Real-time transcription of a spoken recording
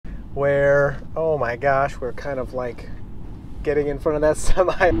where, oh my gosh, we're kind of like getting in front of that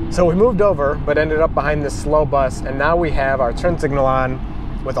semi. So we moved over, but ended up behind this slow bus, and now we have our turn signal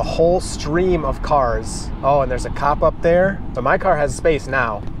on with a whole stream of cars. Oh, and there's a cop up there. So my car has space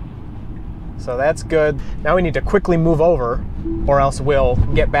now. So that's good. Now we need to quickly move over, or else we'll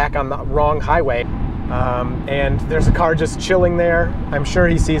get back on the wrong highway. And there's a car just chilling there. I'm sure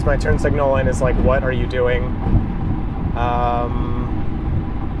he sees my turn signal and is like, what are you doing?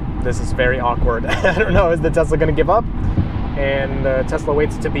 This is very awkward. I don't know, is the Tesla gonna give up? And the Tesla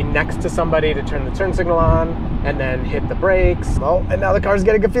waits to be next to somebody to turn the turn signal on and then hit the brakes. Oh, and now the car's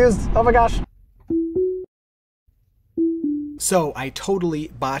getting confused. Oh my gosh. So I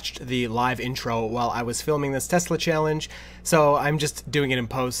totally botched the live intro while I was filming this Tesla challenge, so I'm just doing it in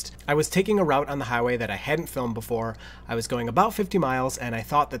post. I was taking a route on the highway that I hadn't filmed before. I was going about 50 miles, and I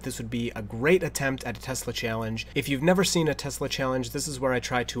thought that this would be a great attempt at a Tesla challenge. If you've never seen a Tesla challenge, this is where I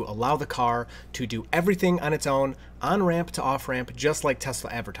try to allow the car to do everything on its own, on-ramp to off-ramp, just like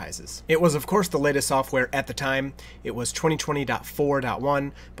Tesla advertises. It was of course the latest software at the time. It was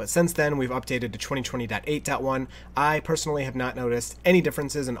 2020.4.1, but since then we've updated to 2020.8.1. I personally have not noticed any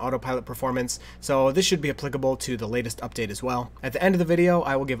differences in Autopilot performance, so this should be applicable to the latest update as well. At the end of the video,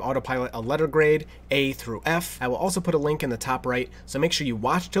 I will give Autopilot a letter grade, A through F. I will also put a link in the top right, so make sure you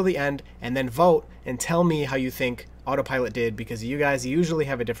watch till the end and then vote and tell me how you think Autopilot did, because you guys usually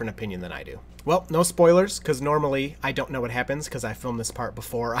have a different opinion than I do. Well, no spoilers, because normally I don't know what happens because I filmed this part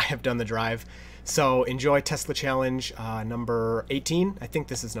before I have done the drive. So enjoy Tesla challenge number 18. I think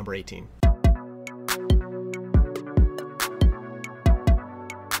this is number 18.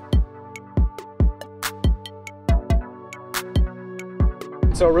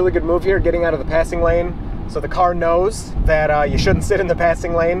 So a really good move here, getting out of the passing lane. So the car knows that you shouldn't sit in the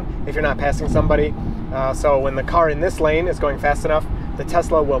passing lane if you're not passing somebody. So when the car in this lane is going fast enough, the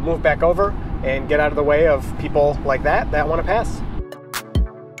Tesla will move back over and get out of the way of people like that want to pass.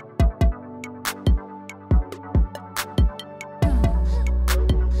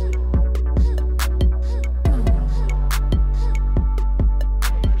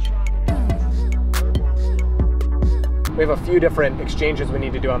 We have a few different exchanges we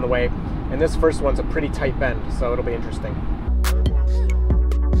need to do on the way, and this first one's a pretty tight bend, so it'll be interesting.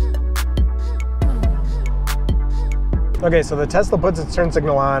 Okay, so the Tesla puts its turn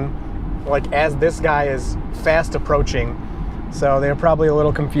signal on like as this guy is fast approaching, so they're probably a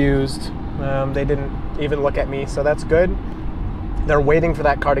little confused. They didn't even look at me, so that's good. They're waiting for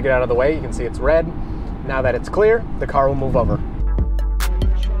that car to get out of the way. You can see it's red. Now that it's clear, the car will move over.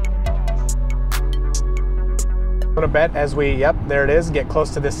 I'm gonna bet as we, yep, there it is, get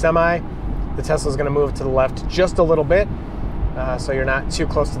close to this semi, the Tesla's gonna move to the left just a little bit, so you're not too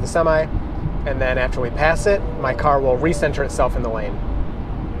close to the semi. And then after we pass it, my car will recenter itself in the lane.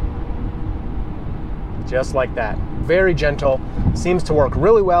 Just like that. Very gentle. Seems to work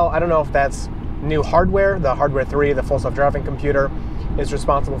really well. I don't know if that's new hardware. The hardware 3, the full self-driving computer, is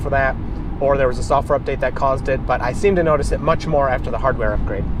responsible for that, or there was a software update that caused it, but I seem to notice it much more after the hardware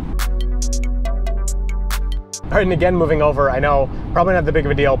upgrade. All right, and again, moving over, I know, probably not that big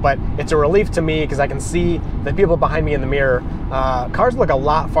of a deal, but it's a relief to me because I can see the people behind me in the mirror. Cars look a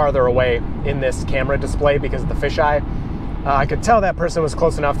lot farther away in this camera display because of the fisheye. I could tell that person was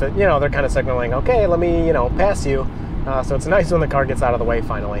close enough that, you know, they're kind of signaling, okay, let me, you know, pass you. So it's nice when the car gets out of the way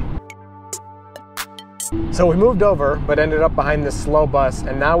finally. So we moved over, but ended up behind this slow bus,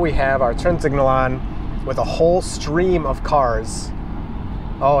 and now we have our turn signal on with a whole stream of cars.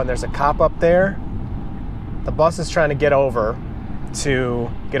 Oh, and there's a cop up there. The bus is trying to get over to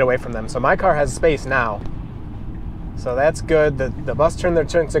get away from them. So my car has space now. So that's good. The bus turned their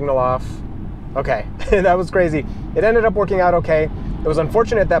turn signal off. Okay, that was crazy. It ended up working out okay. It was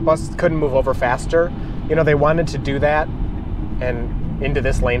unfortunate that bus couldn't move over faster. You know, they wanted to do that and into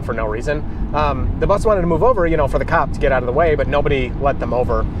this lane for no reason. The bus wanted to move over, you know, for the cop to get out of the way, but nobody let them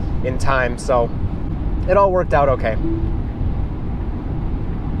over in time. So it all worked out okay.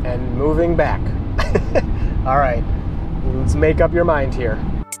 And moving back. All right, let's make up your mind here.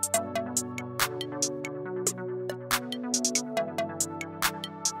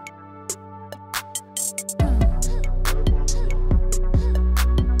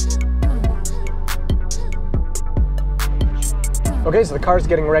 Okay, so the car's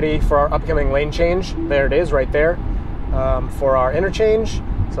getting ready for our upcoming lane change. There it is, right there, for our interchange.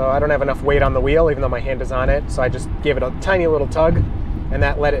 So I don't have enough weight on the wheel, even though my hand is on it. So I just gave it a tiny little tug, and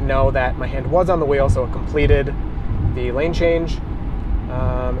that let it know that my hand was on the wheel, so it completed the lane change.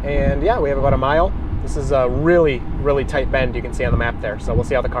 And yeah, we have about a mile. This is a really, really tight bend you can see on the map there, so we'll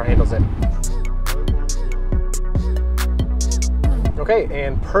see how the car handles it. Okay,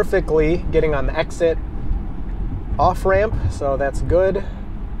 and perfectly getting on the exit off ramp, so that's good.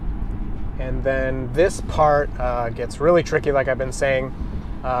 And then this part gets really tricky, like I've been saying.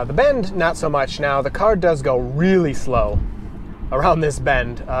 The bend, not so much. Now, the car does go really slow around this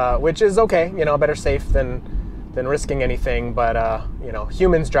bend, which is okay, you know, better safe than risking anything. But, you know,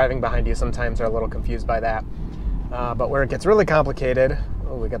 humans driving behind you sometimes are a little confused by that. But where it gets really complicated,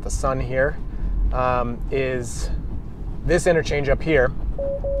 oh, we got the sun here, is this interchange up here.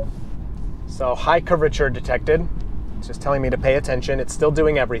 So high curvature detected. It's just telling me to pay attention. It's still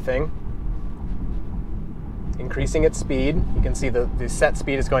doing everything. Increasing its speed. You can see the set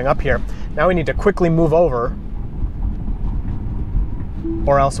speed is going up here. Now we need to quickly move over,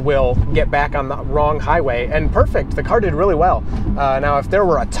 or else we'll get back on the wrong highway. And perfect, the car did really well. Now if there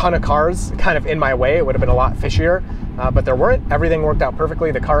were a ton of cars kind of in my way, it would have been a lot fishier, but there weren't. Everything worked out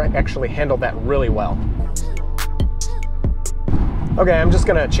perfectly. The car actually handled that really well. Okay, I'm just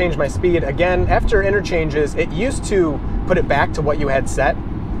gonna change my speed. Again, after interchanges, it used to put it back to what you had set,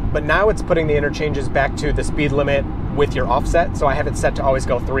 but now it's putting the interchanges back to the speed limit with your offset. So I have it set to always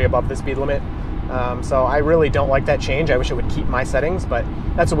go 3 above the speed limit. So I really don't like that change. I wish it would keep my settings, but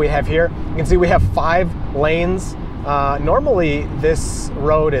that's what we have here. You can see we have 5 lanes. Normally this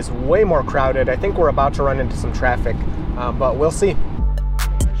road is way more crowded. I think we're about to run into some traffic, but we'll see.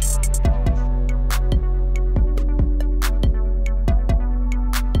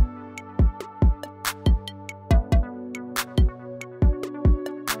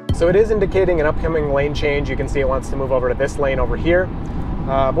 So it is indicating an upcoming lane change. You can see it wants to move over to this lane over here.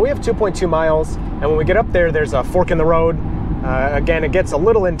 But we have 2.2 miles, and when we get up there, there's a fork in the road. Again, it gets a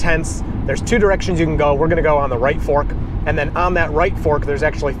little intense. There's 2 directions you can go. We're gonna go on the right fork, and then on that right fork, there's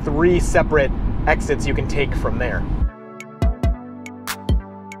actually 3 separate exits you can take from there.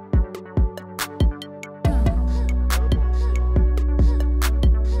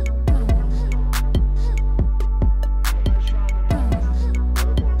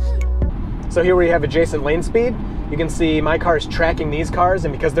 So here we have adjacent lane speed. You can see my car is tracking these cars,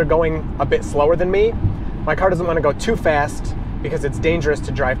 and because they're going a bit slower than me, my car doesn't want to go too fast because it's dangerous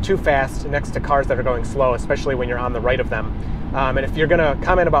to drive too fast next to cars that are going slow, especially when you're on the right of them. And if you're gonna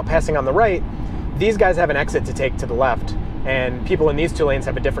comment about passing on the right, these guys have an exit to take to the left, and people in these 2 lanes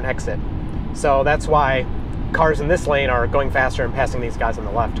have a different exit. So that's why cars in this lane are going faster and passing these guys on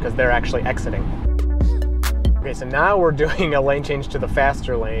the left, because they're actually exiting. Okay, so now we're doing a lane change to the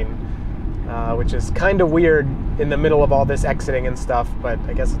faster lane, which is kind of weird in the middle of all this exiting and stuff, but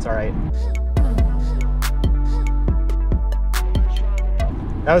I guess it's all right.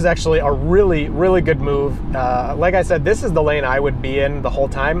 That was actually a really, really good move. Like I said, this is the lane I would be in the whole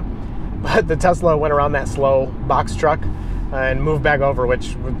time, but the Tesla went around that slow box truck and moved back over,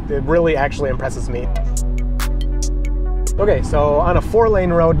 which it really actually impresses me. Okay, so on a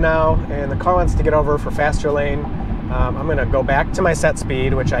 4-lane road now, and the car wants to get over for faster lane. I'm gonna go back to my set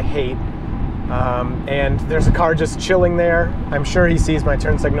speed, which I hate. And there's a car just chilling there. I'm sure he sees my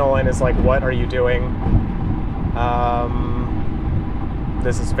turn signal and is like, what are you doing?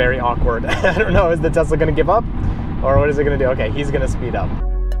 This is very awkward. I don't know, is the Tesla gonna give up? Or what is it gonna do? Okay, he's gonna speed up.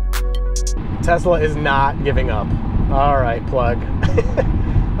 Tesla is not giving up. All right, plug.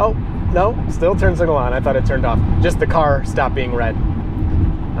 Oh, no, still turn signal on. I thought it turned off. Just the car stopped being red.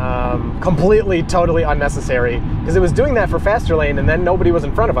 Completely, totally unnecessary, because it was doing that for faster lane and then nobody was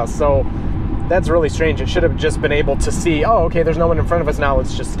in front of us. So that's really strange. It should have just been able to see, oh, okay, there's no one in front of us now,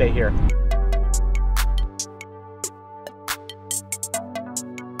 let's just stay here.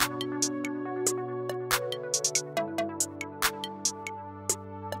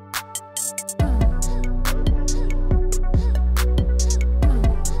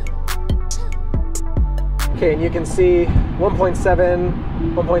 Okay, and you can see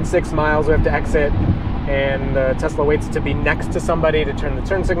 1.7, 1.6 miles we have to exit, and the Tesla waits to be next to somebody to turn the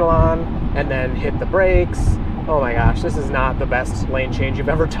turn signal on and then hit the brakes. Oh my gosh, this is not the best lane change you've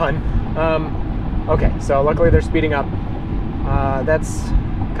ever done. Okay, so luckily they're speeding up. That's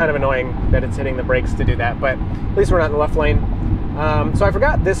kind of annoying that it's hitting the brakes to do that, but at least we're not in the left lane. So I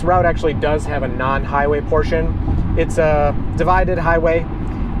forgot this route actually does have a non-highway portion. It's a divided highway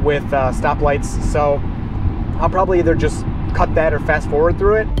with stoplights, so I'll probably either just cut that or fast forward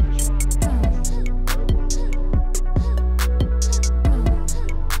through it.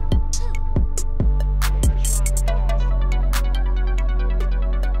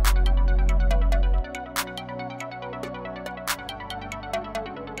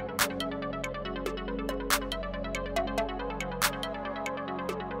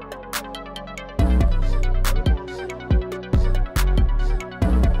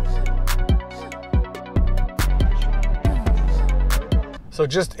 So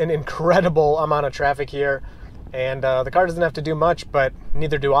just an incredible amount of traffic here, and the car doesn't have to do much, but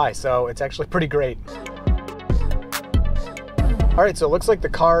neither do I, so it's actually pretty great. All right, so it looks like the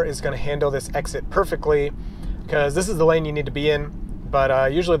car is going to handle this exit perfectly, because this is the lane you need to be in,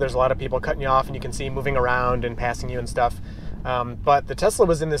 but usually there's a lot of people cutting you off, and you can see moving around and passing you and stuff. But the Tesla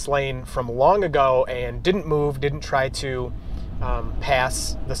was in this lane from long ago and didn't move, didn't try to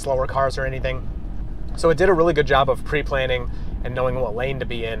pass the slower cars or anything. So it did a really good job of pre-planning and knowing what lane to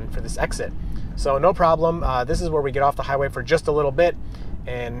be in for this exit. So no problem. This is where we get off the highway for just a little bit,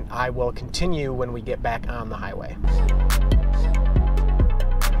 and I will continue when we get back on the highway.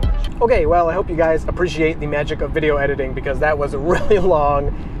 Okay, well, I hope you guys appreciate the magic of video editing, because that was really long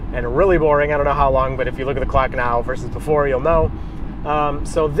and really boring. I don't know how long, but if you look at the clock now versus before, you'll know.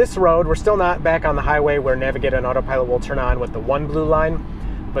 So this road, we're still not back on the highway where Navigate and Autopilot will turn on with the one blue line,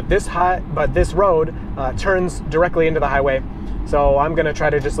 but this road turns directly into the highway. So I'm gonna try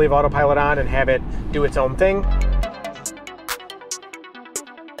to just leave Autopilot on and have it do its own thing.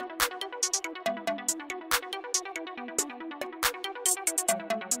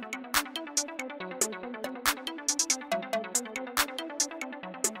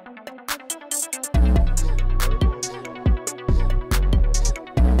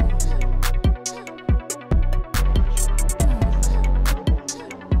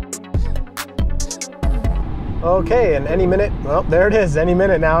 Okay, and any minute, well, there it is, any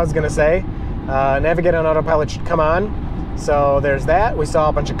minute now I was gonna say. Navigate on Autopilot should come on. So there's that. We saw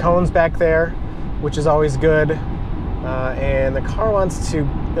a bunch of cones back there, which is always good. And the car wants to,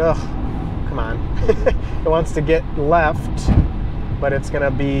 come on. It wants to get left, but it's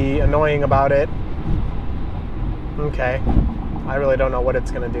gonna be annoying about it. Okay, I really don't know what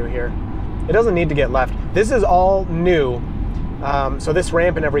it's gonna do here. It doesn't need to get left. This is all new. So this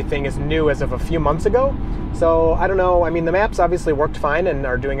ramp and everything is new as of a few months ago. So I don't know, I mean, the maps obviously worked fine and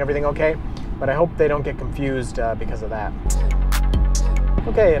are doing everything okay, but I hope they don't get confused because of that.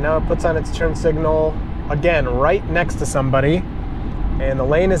 Okay, and now it puts on its turn signal, again, right next to somebody, and the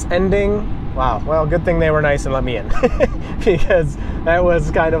lane is ending. Wow, well, good thing they were nice and let me in, because that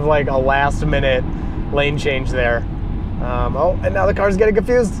was kind of like a last minute lane change there. Oh, and now the car's getting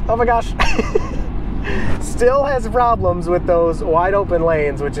confused, oh my gosh. Still has problems with those wide open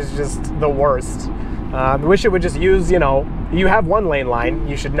lanes, which is just the worst. I wish it would just use, you know, you have one lane line,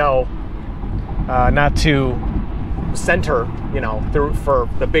 you should know not to center, you know, through for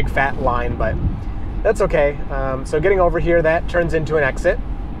the big fat line, but that's okay. So getting over here, that turns into an exit.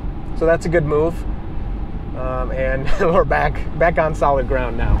 So that's a good move. And we're back on solid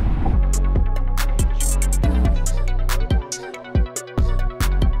ground now.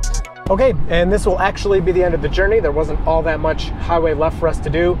 Okay, and this will actually be the end of the journey. There wasn't all that much highway left for us to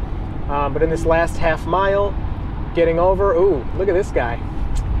do. But in this last half mile, getting over, ooh, look at this guy.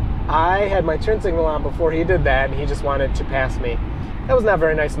 I had my turn signal on before he did that, and he just wanted to pass me. That was not a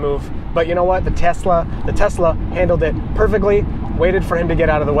very nice move, but you know what? The Tesla handled it perfectly, waited for him to get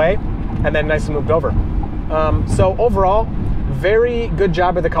out of the way, and then nicely moved over. So overall, very good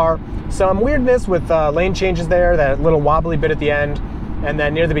job of the car. Some weirdness with lane changes there, that little wobbly bit at the end, and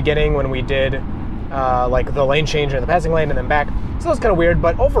then near the beginning when we did like the lane change in the passing lane and then back. So it was kind of weird,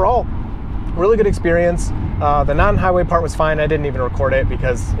 but overall, really good experience. The non-highway part was fine. I didn't even record it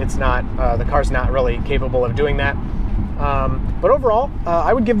because it's not, the car's not really capable of doing that. But overall,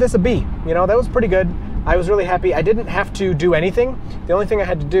 I would give this a B. You know, that was pretty good. I was really happy. I didn't have to do anything. The only thing I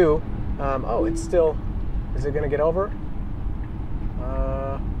had to do, oh, it's still, is it gonna get over?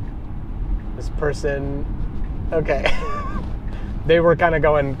 This person, okay. They were kind of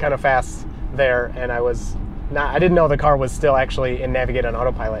going kind of fast there, and I didn't know the car was still actually in Navigate on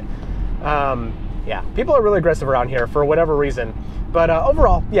Autopilot. Yeah, people are really aggressive around here for whatever reason. But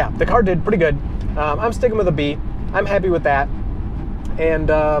overall, yeah, the car did pretty good. I'm sticking with a B. I'm happy with that. And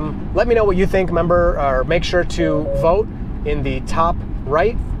let me know what you think. Remember, or make sure to vote in the top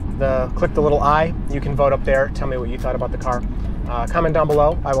right. Click the little I. You can vote up there. Tell me what you thought about the car. Comment down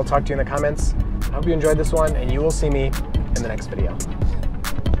below. I will talk to you in the comments. I hope you enjoyed this one, and you will see me in the next video.